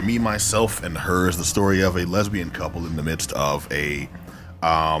Me, Myself, and Her is the story of a lesbian couple in the midst of a,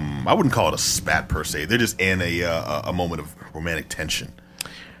 I wouldn't call it a spat per se. They're just in a moment of romantic tension.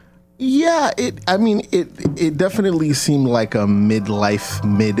 Yeah, it definitely seemed like a middle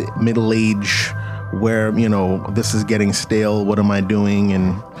age where, this is getting stale. What am I doing?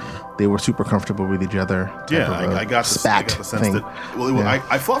 And they were super comfortable with each other. Yeah, I got the sense that.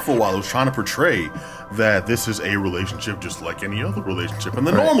 I thought for a while it was trying to portray that this is a relationship just like any other relationship and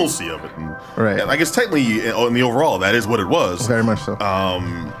the normalcy of it. And I guess technically, in the overall, that is what it was. Very much so.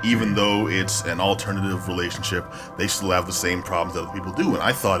 Even though it's an alternative relationship, they still have the same problems that other people do. And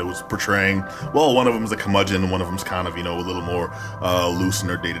I thought it was portraying, one of them is a curmudgeon, one of them's kind of, a little more loose in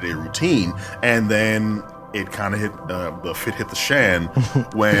their day-to-day routine. And then it kind of the fit hit the shan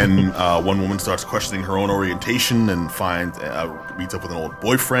when one woman starts questioning her own orientation and meets up with an old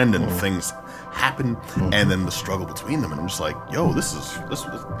boyfriend and things happen, and then the struggle between them, and I'm just like, this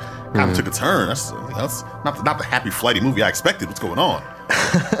kind of took a turn. That's not the happy flighty movie I expected. What's going on?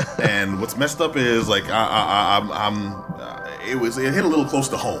 And what's messed up is like it hit a little close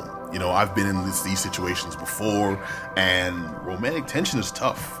to home. I've been in these situations before, and romantic tension is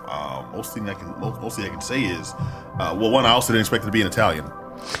tough. Mostly I can say is, one, I also didn't expect it to be in Italian.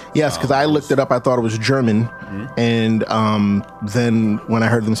 Yes, because I looked it up. I thought it was German, and then when I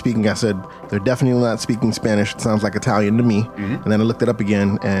heard them speaking, I said, they're definitely not speaking Spanish. It sounds like Italian to me. And then I looked it up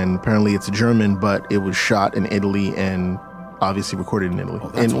again, and apparently it's German, but it was shot in Italy and obviously recorded in Italy,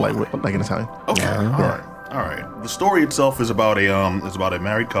 like in Italian. Okay, all right. The story itself is about a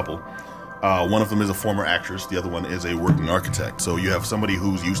married couple. One of them is a former actress. The other one is a working architect. So you have somebody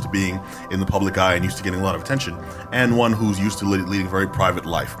who's used to being in the public eye and used to getting a lot of attention, and one who's used to leading a very private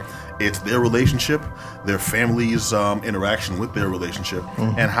life. It's their relationship, their family's interaction with their relationship,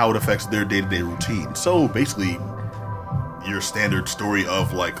 and how it affects their day-to-day routine. So basically, your standard story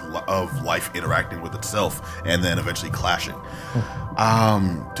of life interacting with itself and then eventually clashing.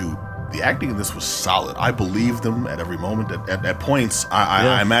 Dude, the acting in this was solid. I believed them at every moment. At points,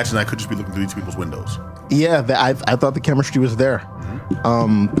 I imagine I could just be looking through these people's windows. Yeah, I thought the chemistry was there.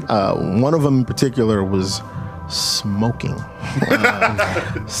 One of them in particular was smoking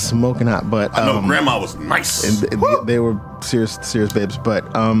hot, but I know grandma was nice. And they were serious babes, but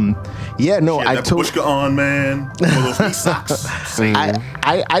I babushka on, man. One of those knee socks.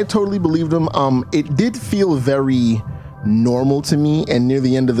 I totally believed them. It did feel very normal to me, and near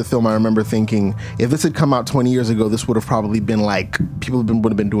the end of the film I remember thinking, if this had come out 20 years ago, this would have probably been like people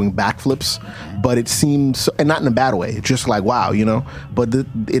would have been doing backflips, but it seemed so, and not in a bad way, just like wow, but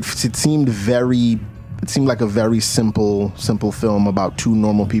it seemed like a very simple film about two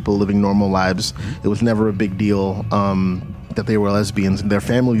normal people living normal lives. It was never a big deal that they were lesbians, and their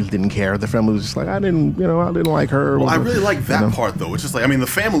families didn't care. Their family was just like, I didn't like her. Well, I really like that part though. It's just like, the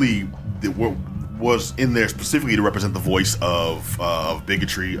family was in there specifically to represent the voice of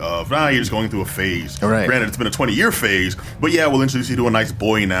bigotry, of you're just going through a phase. Right. Granted, it's been a 20-year phase, but we'll introduce you to a nice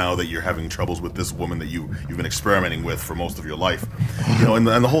boy now that you're having troubles with this woman that you've been experimenting with for most of your life. And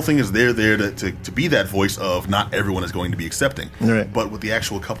the whole thing is they're there to be that voice of not everyone is going to be accepting. Right. But with the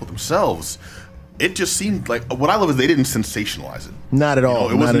actual couple themselves, it just seemed like, what I love is they didn't sensationalize it. Not at all.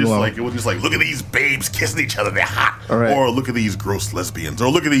 It wasn't just like look at these babes kissing each other, they're hot. Right. Or look at these gross lesbians.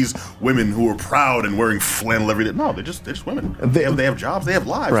 Or look at these women who are proud and wearing flannel every day. No, they're just women. They have jobs, they have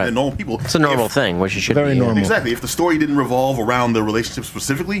lives, right. They're normal people. It's a normal thing, which you should very be. Normal. Exactly. If the story didn't revolve around the relationship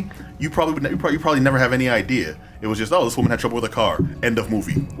specifically, you probably never have any idea. It was just, this woman had trouble with her car. End of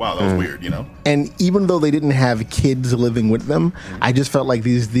movie. Wow, that was weird, And even though they didn't have kids living with them, I just felt like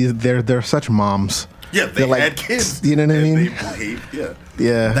they're such moms. Yeah, they had kids. You know what I mean? They behaved,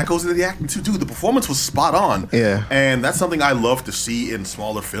 Yeah. That goes into the acting too, dude. The performance was spot on. Yeah. And that's something I love to see in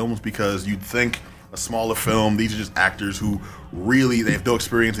smaller films, because you'd think a smaller film, these are just actors who really, they have no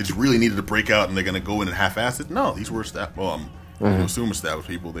experience, they just really needed to break out and they're going to go in and half-ass it. No, these were established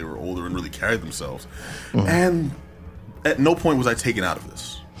people. They were older and really carried themselves. And at no point was I taken out of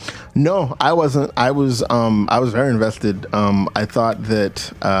this. No, I wasn't. I was very invested. I thought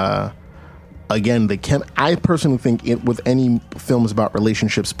that again, I personally think with any films about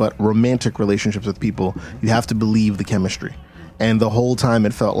relationships, but romantic relationships with people, you have to believe the chemistry. And the whole time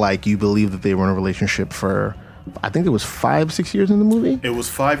it felt like you believed that they were in a relationship for, I think it was 5-6 years in the movie. It was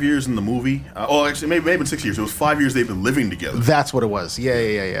 5 years in the movie. Actually, maybe been 6 years. It was 5 years they've been living together. That's what it was.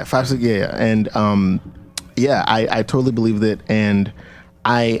 Yeah. 5, 6, yeah. And I totally believed it. And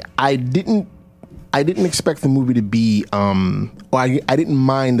I didn't expect the movie to be, I didn't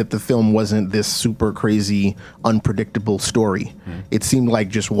mind that the film wasn't this super crazy, unpredictable story. It seemed like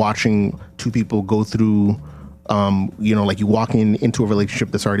just watching two people go through Like you walk into a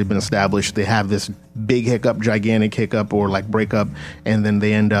relationship that's already been established. They have this big hiccup, gigantic hiccup, or like breakup, and then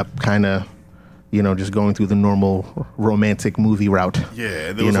they end up kind of, just going through the normal romantic movie route.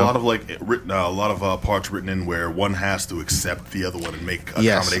 Yeah, there was a lot of parts written in where one has to accept the other one and make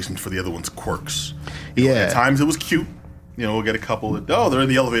accommodations for the other one's quirks. At times it was cute. We'll get a couple that, they're in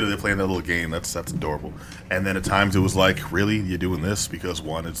the elevator, they're playing that little game. That's adorable. And then at times it was like, really, you're doing this? Because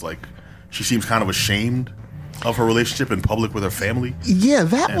one, it's like, she seems kind of ashamed of her relationship in public with her family. Yeah,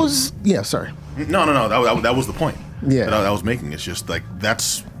 sorry. No, that was the point. Yeah. That I was making. It's just like,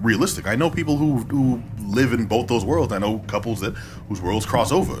 that's realistic. I know people who live in both those worlds. I know couples whose worlds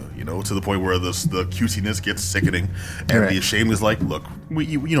cross over, to the point where the cutesiness gets sickening, and the shame is like, look,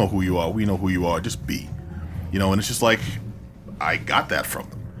 you know who you are. We know who you are. Just be. And it's just like, I got that from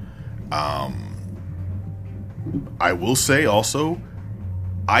them. I will say also,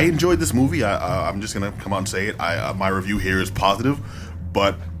 I enjoyed this movie. I'm just gonna come out and say it. My review here is positive,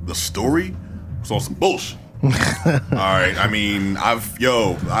 but the story was on some bullshit. All right, I mean,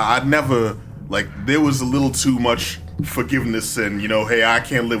 I'd never, there was a little too much forgiveness and hey, I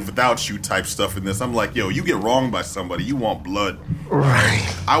can't live without you type stuff in this. I'm like, you get wronged by somebody, you want blood,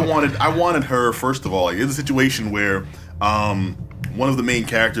 right? I wanted her, first of all. It's a situation where one of the main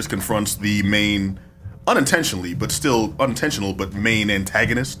characters confronts the main, unintentional but main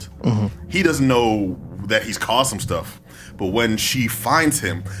antagonist. Mm-hmm. He doesn't know that he's caused some stuff, but when she finds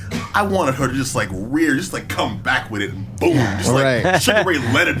him, I wanted her to just come back with it and boom, just Sugar Ray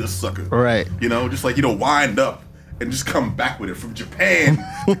Leonard this sucker, right? Wind up and just come back with it from Japan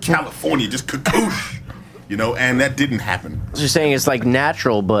to California, just kakoosh, and that didn't happen. So you're saying it's like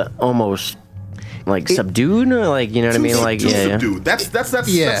natural, but almost subdued, or you know what I mean? Subdued.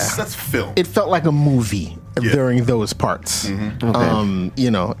 That's film. It felt like a movie during those parts.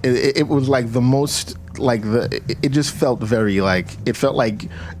 Mm-hmm. Okay. It was like the most it just felt very it felt like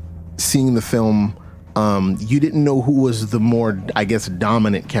seeing the film. You didn't know who was the more, I guess,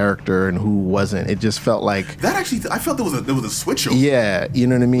 dominant character and who wasn't. It just felt like that. Actually, I felt there was a switch over. Yeah, you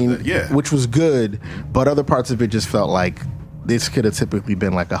know what I mean. Which was good, but other parts of it just felt like this could have typically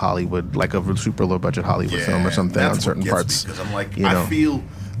been like a Hollywood, like a super low budget Hollywood film or something on certain parts. Because I'm like, I feel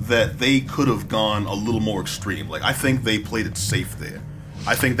that they could have gone a little more extreme. I think they played it safe there.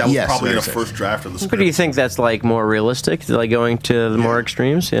 I think that was probably in the first draft of the script. But do you think that's more realistic, going to the more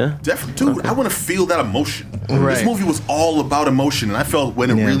extremes? Yeah, definitely, dude. I want to feel that emotion. Right. This movie was all about emotion, and I felt when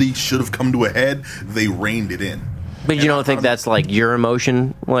it really should have come to a head, they reined it in. But you don't think that's your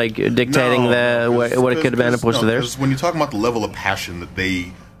emotion, dictating what it could have been opposed to theirs? When you're talking about the level of passion that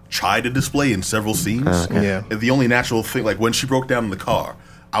they try to display in several scenes, the only natural thing, when she broke down in the car,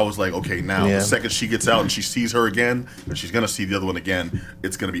 I was like, okay, now the second she gets out and she sees her again, and she's gonna see the other one again,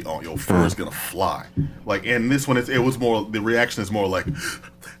 it's gonna be your fur is gonna fly. And this one, it was more. The reaction is more like,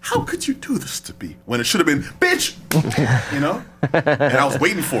 how could you do this to me? When it should have been, bitch, And I was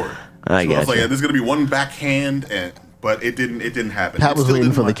waiting for it. I was like, there's gonna be one backhand, but it didn't happen. Pat was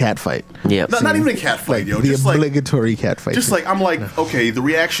waiting for the cat fight. Yeah, not even a cat fight, the obligatory cat fight. I'm like, okay, the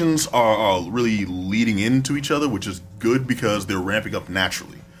reactions are really leading into each other, which is good because they're ramping up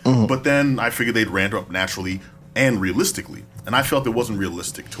naturally. Mm-hmm. But then I figured they'd ramp up naturally and realistically, and I felt it wasn't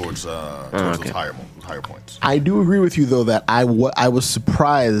realistic towards those higher points. I do agree with you though that I was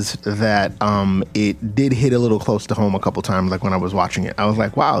surprised that it did hit a little close to home a couple times. When I was watching it, I was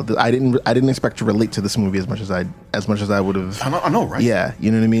like, wow, I didn't expect to relate to this movie as much as I would have. I know, right? Yeah, you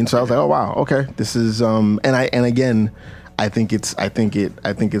know what I mean. So I was like, oh wow, okay, this is again. I think it's it's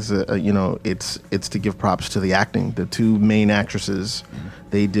to give props to the acting. The two main actresses,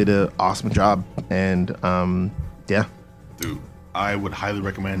 they did an awesome job, and dude, I would highly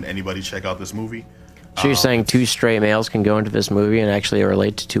recommend anybody check out this movie. So you're saying two straight males can go into this movie and actually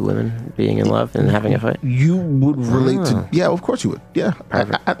relate to two women being in love and having a fight? You would relate to, of course you would. Yeah,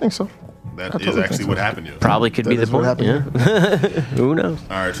 I think so. That is actually what happened here. Probably could be the point. Yeah. Who knows?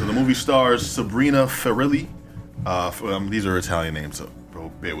 All right, so the movie stars Sabrina Ferilli. These are Italian names, so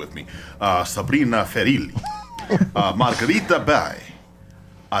bear with me. Sabrina Ferilli, Margherita Bai,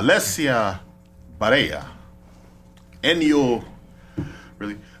 Alessia Barea, Ennio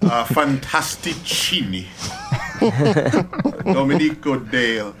Fantasticini, Domenico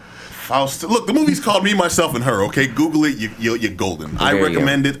Dale, Fausto. Look, the movie's called Me, Myself, and Her. Okay, Google it. You're golden. I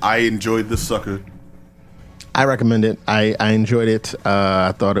recommend it. I enjoyed this sucker. I recommend it. I enjoyed it.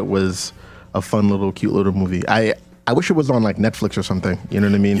 I thought it was a fun little, cute little movie. I wish it was on Netflix or something. You know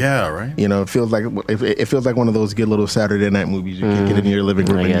what I mean? Yeah, right. It feels like one of those good little Saturday night movies you can get in your living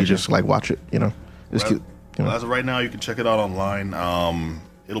room and you just watch it. It's cute. As of right now, you can check it out online.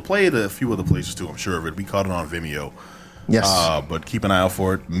 It'll play at a few other places too, I'm sure of it. We caught it on Vimeo. Yes. But keep an eye out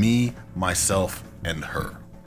for it. Me, Myself, and Her.